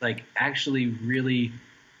that's like actually really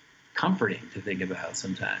comforting to think about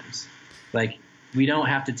sometimes. Like, we don't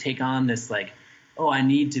have to take on this like oh, I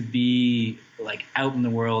need to be like out in the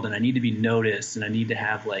world and I need to be noticed and I need to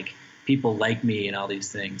have like people like me and all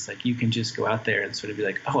these things. Like you can just go out there and sort of be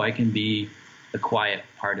like, oh, I can be a quiet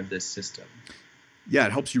part of this system. Yeah,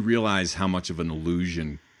 it helps you realize how much of an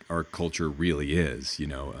illusion our culture really is. You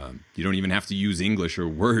don't even have to use English or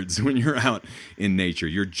words when you're out in nature.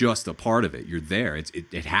 You're just a part of it. You're there.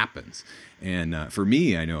 It happens. And for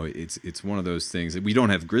me, I know it's one of those things that we don't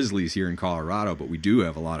have grizzlies here in Colorado, but we do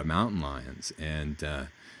have a lot of mountain lions. And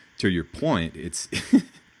to your point, it's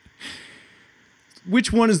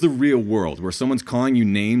which one is the real world, where someone's calling you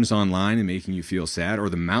names online and making you feel sad, or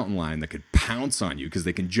the mountain lion that could pounce on you because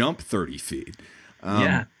they can jump 30 feet?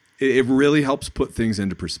 Yeah. It really helps put things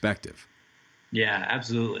into perspective. Yeah,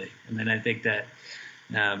 absolutely. I mean, I think that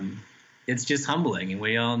it's just humbling, and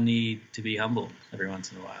we all need to be humbled every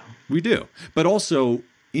once in a while. We do, but also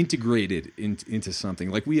integrated into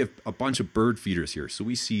something. Like we have a bunch of bird feeders here, so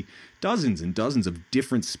we see dozens and dozens of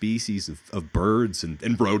different species of birds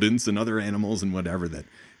and rodents and other animals and whatever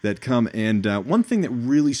that come. And one thing that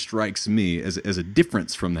really strikes me as a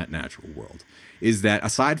difference from that natural world is that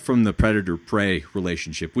aside from the predator-prey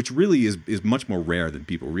relationship, which really is much more rare than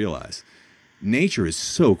people realize, nature is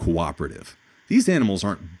so cooperative. These animals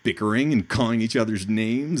aren't bickering and calling each other's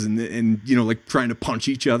names and like trying to punch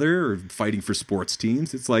each other or fighting for sports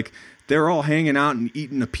teams. It's like they're all hanging out and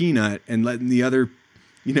eating a peanut and letting the other,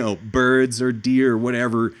 birds or deer or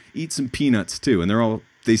whatever eat some peanuts too. And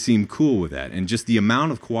they seem cool with that. And just the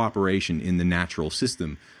amount of cooperation in the natural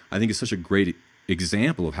system, I think, is such a great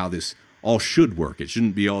example of how this all should work. It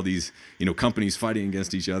shouldn't be all these, companies fighting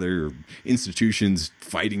against each other or institutions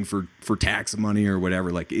fighting for tax money or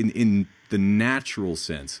whatever. Like in the natural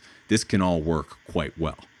sense, this can all work quite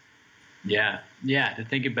well. Yeah. Yeah. To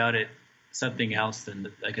think about it, something else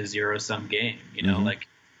than like a zero-sum game, mm-hmm. Like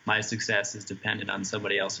my success is dependent on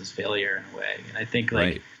somebody else's failure in a way. And I think like,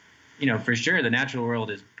 right. For sure the natural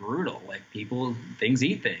world is brutal. Like things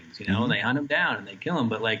eat things, mm-hmm. and they hunt them down and they kill them.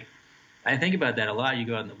 But like, I think about that a lot. You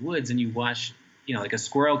go out in the woods and you watch, like a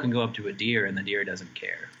squirrel can go up to a deer and the deer doesn't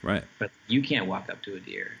care. Right. But you can't walk up to a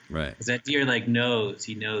deer. Right. Because that deer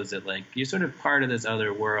he knows that like you're sort of part of this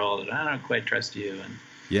other world and I don't quite trust you. And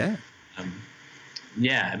yeah.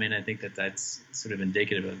 I mean, I think that's sort of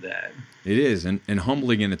indicative of that. It is, and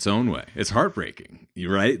humbling in its own way. It's heartbreaking,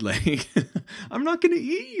 right? Like, I'm not going to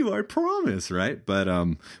eat you, I promise, right? But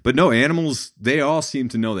no, animals, they all seem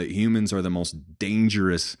to know that humans are the most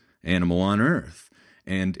dangerous animal on Earth.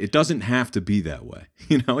 And it doesn't have to be that way.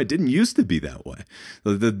 It didn't used to be that way.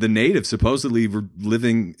 The natives supposedly were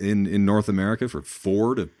living in North America for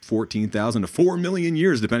 4,000 to 14,000 to 4 million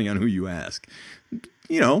years, depending on who you ask.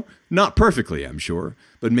 Not perfectly, I'm sure,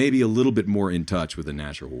 but maybe a little bit more in touch with the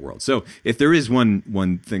natural world. So if there is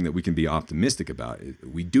one thing that we can be optimistic about,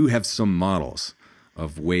 we do have some models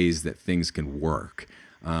of ways that things can work.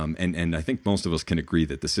 And I think most of us can agree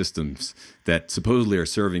that the systems that supposedly are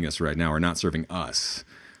serving us right now are not serving us,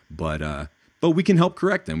 but we can help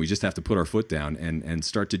correct them. We just have to put our foot down and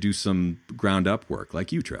start to do some ground up work,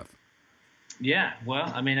 like you, Trev. Yeah,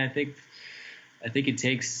 well, I mean, I think it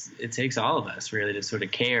takes all of us really to sort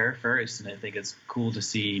of care first, and I think it's cool to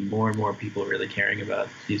see more and more people really caring about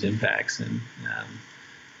these impacts,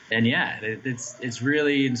 and yeah, it's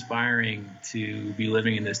really inspiring to be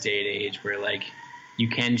living in this day and age where like you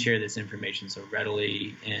can share this information so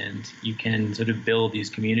readily, and you can sort of build these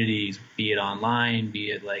communities, be it online, be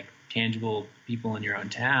it like tangible people in your own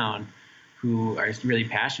town who are really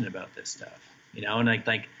passionate about this stuff, and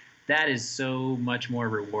like that is so much more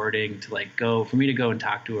rewarding to like for me to go and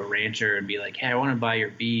talk to a rancher and be like, hey, I want to buy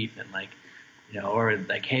your beef, and like, or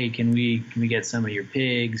like, hey, can we get some of your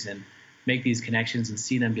pigs, and make these connections and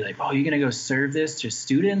see them be like, oh, you're going to go serve this to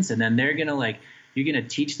students, and then they're going to like, you're going to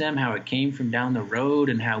teach them how it came from down the road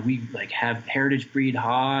and how we like have heritage breed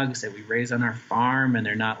hogs that we raise on our farm, and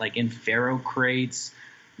they're not like in Faro crates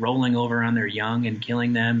rolling over on their young and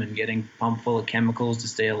killing them and getting pumped full of chemicals to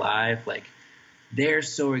stay alive. Like they're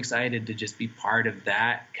so excited to just be part of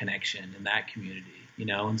that connection and that community,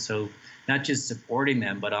 and so not just supporting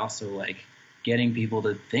them, but also like getting people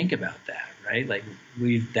to think about that, right? Like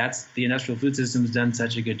the industrial food system's done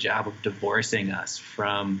such a good job of divorcing us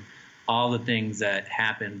from all the things that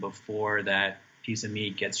happen before that piece of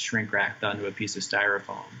meat gets shrink wrapped onto a piece of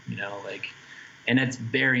styrofoam, like, and it's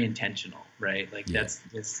very intentional, right? Like yeah.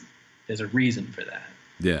 There's a reason for that.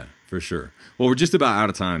 Yeah, for sure. Well, we're just about out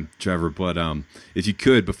of time, Trevor, but if you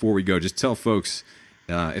could, before we go, just tell folks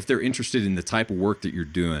if they're interested in the type of work that you're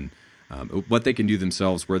doing, what they can do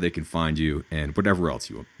themselves, where they can find you, and whatever else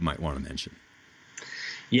you might want to mention.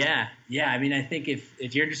 Yeah. I mean, I think if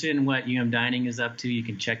you're interested in what Dining is up to, you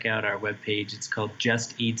can check out our webpage. It's called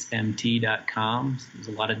justeatsmt.com. There's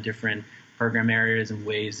a lot of different program areas and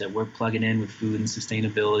ways that we're plugging in with food and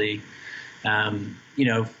sustainability.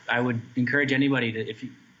 I would encourage anybody to,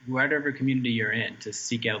 whatever community you're in, to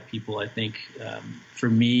seek out people. I think for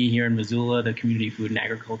me here in Missoula, the Community Food and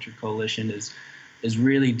Agriculture Coalition is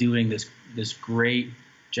really doing this great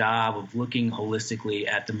job of looking holistically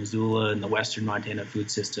at the Missoula and the Western Montana food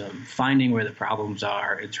system, finding where the problems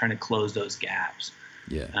are and trying to close those gaps.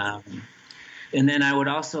 Yeah. And then I would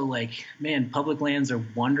also public lands are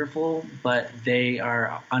wonderful, but they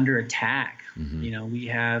are under attack. Mm-hmm. We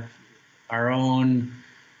have our own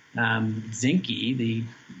Zinke, the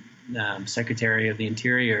Secretary of the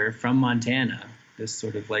Interior from Montana, this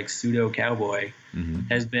sort of pseudo cowboy, mm-hmm.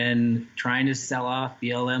 has been trying to sell off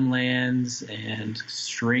BLM lands and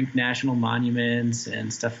shrink national monuments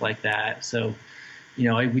and stuff like that. So,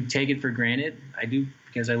 we take it for granted. I do,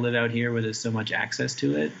 because I live out here where there's so much access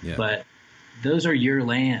to it. Yeah. But those are your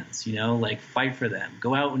lands, fight for them.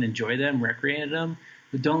 Go out and enjoy them, recreate them,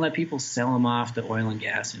 but don't let people sell them off to oil and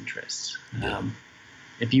gas interests. Yeah.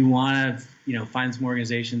 If you want to, find some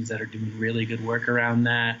organizations that are doing really good work around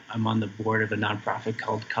that, I'm on the board of a nonprofit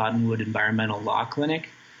called Cottonwood Environmental Law Clinic.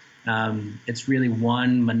 It's really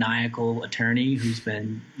one maniacal attorney who's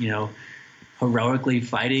been, heroically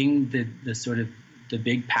fighting the sort of the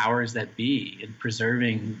big powers that be and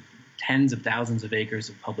preserving tens of thousands of acres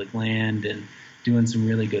of public land and doing some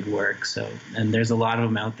really good work. So, and there's a lot of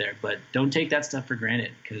them out there, but don't take that stuff for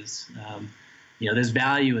granted, because there's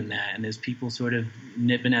value in that, and there's people sort of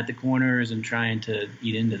nipping at the corners and trying to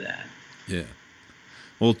eat into that. Yeah.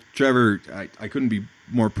 Well, Trevor, I couldn't be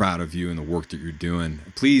more proud of you and the work that you're doing.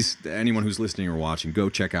 Please, anyone who's listening or watching, go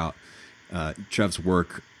check out Trev's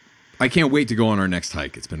work. I can't wait to go on our next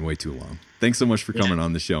hike. It's been way too long. Thanks so much for coming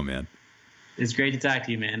on the show, man. It's great to talk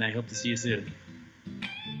to you, man. I hope to see you soon.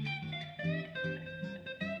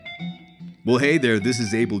 Well, hey there, this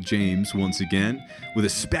is Abel James once again with a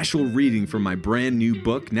special reading from my brand new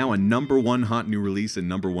book, now a #1 hot new release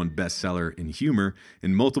and #1 bestseller in humor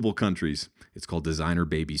in multiple countries. It's called Designer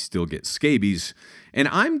Babies Still Get Scabies. And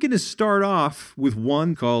I'm going to start off with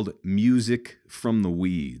one called Music from the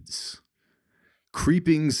Weeds.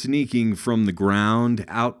 Creeping, sneaking from the ground,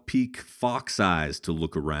 out peek fox eyes to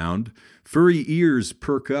look around. Furry ears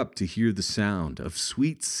perk up to hear the sound of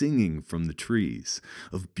sweet singing from the trees,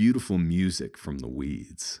 of beautiful music from the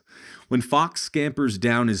weeds. When fox scampers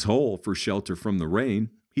down his hole for shelter from the rain,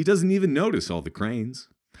 he doesn't even notice all the cranes.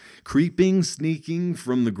 Creeping, sneaking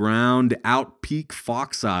from the ground, out peek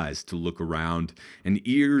fox eyes to look around, and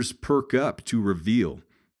ears perk up to reveal.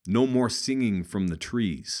 No more singing from the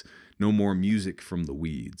trees. No more music from the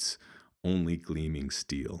weeds, only gleaming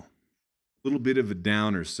steel. A little bit of a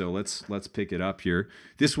downer, so let's pick it up here.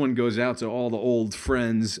 This one goes out to all the old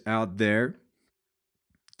friends out there.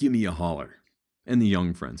 Give me a holler, and the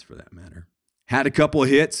young friends for that matter. Had a couple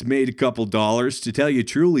hits, made a couple dollars. To tell you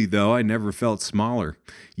truly, though, I never felt smaller.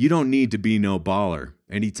 You don't need to be no baller.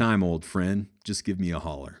 Anytime, old friend, just give me a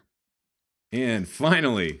holler. And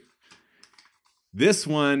finally, this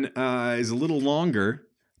one is a little longer.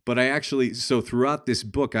 But so throughout this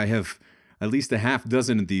book, I have at least a half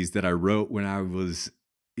dozen of these that I wrote when I was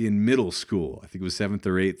in middle school. I think it was 7th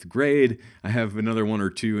or 8th grade. I have another one or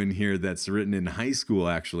two in here that's written in high school,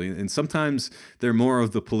 actually. And sometimes they're more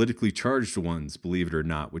of the politically charged ones, believe it or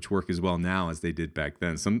not, which work as well now as they did back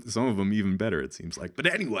then. Some of them even better, it seems like.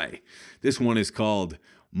 But anyway, this one is called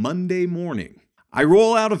Monday Morning. I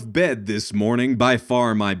roll out of bed this morning, by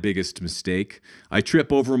far my biggest mistake. I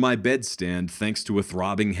trip over my bedstand thanks to a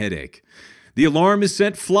throbbing headache. The alarm is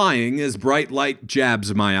sent flying as bright light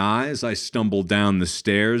jabs my eyes. I stumble down the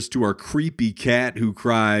stairs to our creepy cat who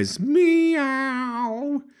cries,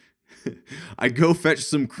 meow. I go fetch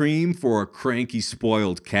some cream for a cranky,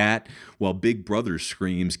 spoiled cat, while Big Brother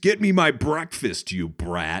screams, get me my breakfast, you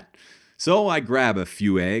brat. So I grab a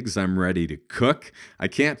few eggs, I'm ready to cook. I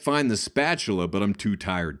can't find the spatula, but I'm too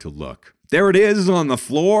tired to look. There it is on the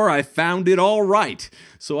floor, I found it all right.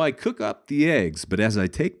 So I cook up the eggs, but as I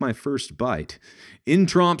take my first bite, in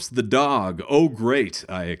tromps the dog. Oh great,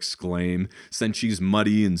 I exclaim, since she's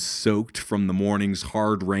muddy and soaked from the morning's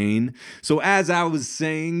hard rain. So as I was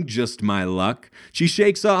saying, just my luck, she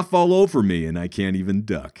shakes off all over me and I can't even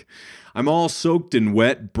duck. I'm all soaked and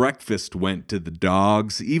wet, breakfast went to the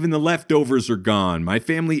dogs, even the leftovers are gone, my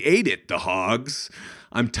family ate it, the hogs.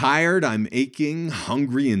 I'm tired, I'm aching,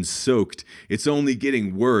 hungry, and soaked. It's only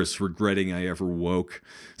getting worse, regretting I ever woke.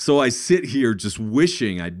 So I sit here just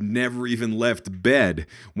wishing I'd never even left bed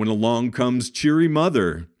when along comes cheery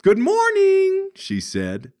mother. "Good morning," she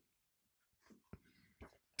said.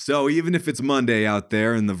 So even if it's Monday out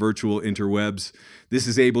there in the virtual interwebs, this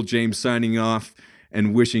is Abel James signing off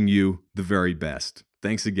and wishing you the very best.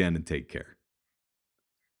 Thanks again and take care.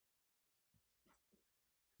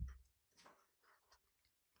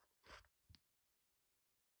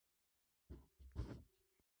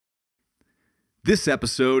 This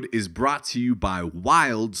episode is brought to you by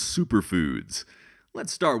Wild Superfoods.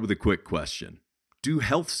 Let's start with a quick question. Do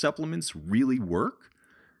health supplements really work?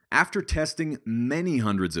 After testing many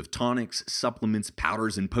hundreds of tonics, supplements,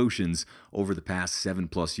 powders, and potions over the past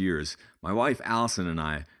 7+ years, my wife Allison and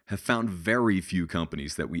I have found very few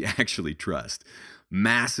companies that we actually trust.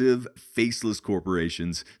 Massive, faceless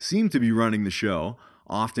corporations seem to be running the show,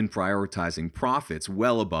 often prioritizing profits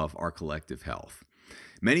well above our collective health.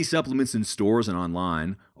 Many supplements in stores and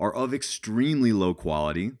online are of extremely low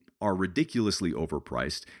quality, are ridiculously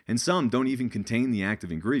overpriced, and some don't even contain the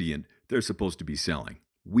active ingredient they're supposed to be selling.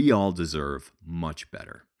 We all deserve much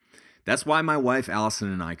better. That's why my wife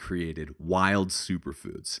Allison and I created Wild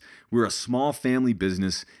Superfoods. We're a small family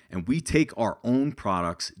business, and we take our own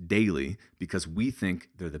products daily because we think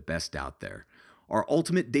they're the best out there. Our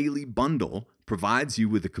Ultimate Daily Bundle provides you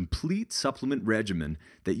with a complete supplement regimen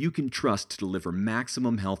that you can trust to deliver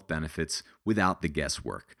maximum health benefits without the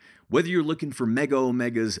guesswork. Whether you're looking for Mega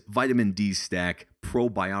Omegas, Vitamin D Stack,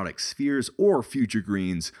 Probiotic Spheres, or Future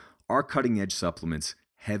Greens, our cutting-edge supplements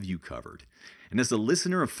have you covered. And as a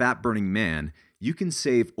listener of Fat Burning Man, you can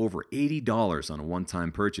save over $80 on a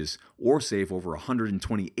one-time purchase or save over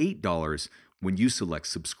 $128 when you select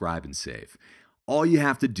Subscribe and Save. All you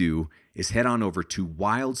have to do is head on over to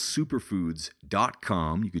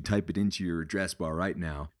wildsuperfoods.com. You can type it into your address bar right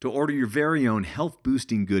now to order your very own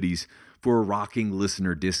health-boosting goodies for a rocking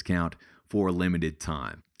listener discount for a limited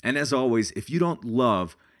time. And as always, if you don't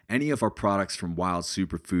love any of our products from Wild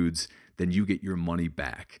Superfoods, then you get your money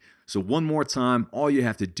back. So one more time, all you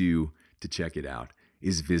have to do to check it out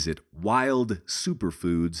is visit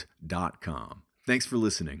wildsuperfoods.com. Thanks for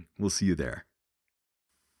listening. We'll see you there.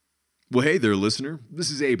 Well, hey there, listener.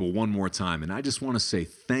 This is Abel one more time, and I just want to say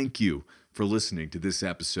thank you for listening to this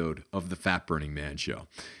episode of the Fat Burning Man Show.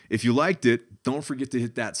 If you liked it, don't forget to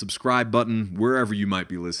hit that subscribe button wherever you might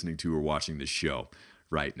be listening to or watching this show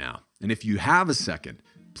right now. And if you have a second,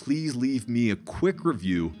 please leave me a quick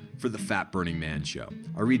review for the Fat Burning Man Show.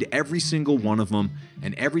 I read every single one of them,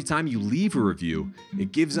 and every time you leave a review,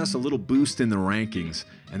 it gives us a little boost in the rankings,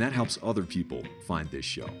 and that helps other people find this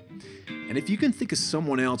show. And if you can think of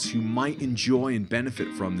someone else who might enjoy and benefit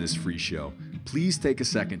from this free show, please take a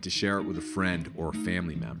second to share it with a friend or a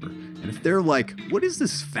family member. And if they're like, "What is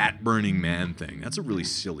this Fat Burning Man thing? That's a really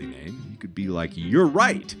silly name," you could be like, "You're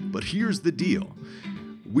right, but here's the deal.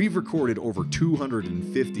 We've recorded over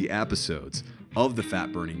 250 episodes of the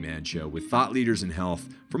Fat Burning Man Show with thought leaders in health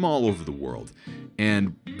from all over the world.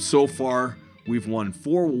 And so far, we've won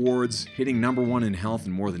 4 awards, hitting #1 in health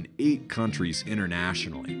in more than 8 countries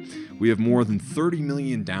internationally. We have more than 30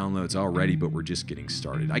 million downloads already, but we're just getting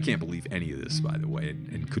started. I can't believe any of this, by the way,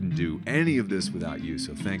 and couldn't do any of this without you.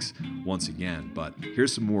 So thanks once again. But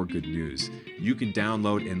here's some more good news. You can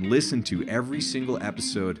download and listen to every single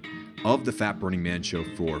episode of the Fat Burning Man Show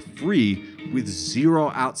for free with 0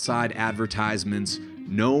 outside advertisements,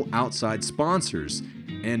 no outside sponsors,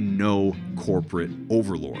 and no corporate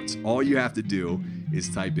overlords. All you have to do is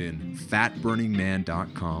type in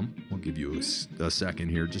fatburningman.com. I'll give you a second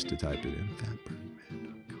here just to type it in,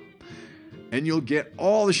 fatburningman.com. And you'll get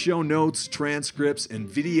all the show notes, transcripts, and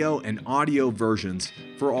video and audio versions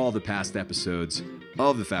for all the past episodes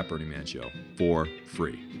of the Fat Burning Man Show for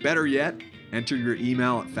free. Better yet, enter your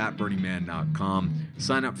email at fatburningman.com,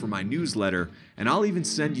 sign up for my newsletter, and I'll even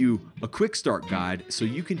send you a quick start guide so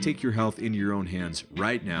you can take your health into your own hands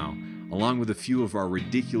right now, along with a few of our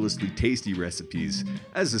ridiculously tasty recipes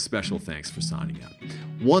as a special thanks for signing up.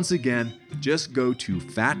 Once again, just go to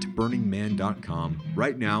fatburningman.com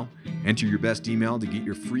right now, enter your best email to get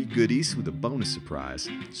your free goodies with a bonus surprise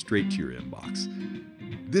straight to your inbox.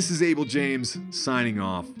 This is Abel James signing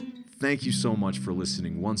off. Thank you so much for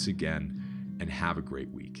listening once again, and have a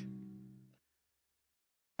great week.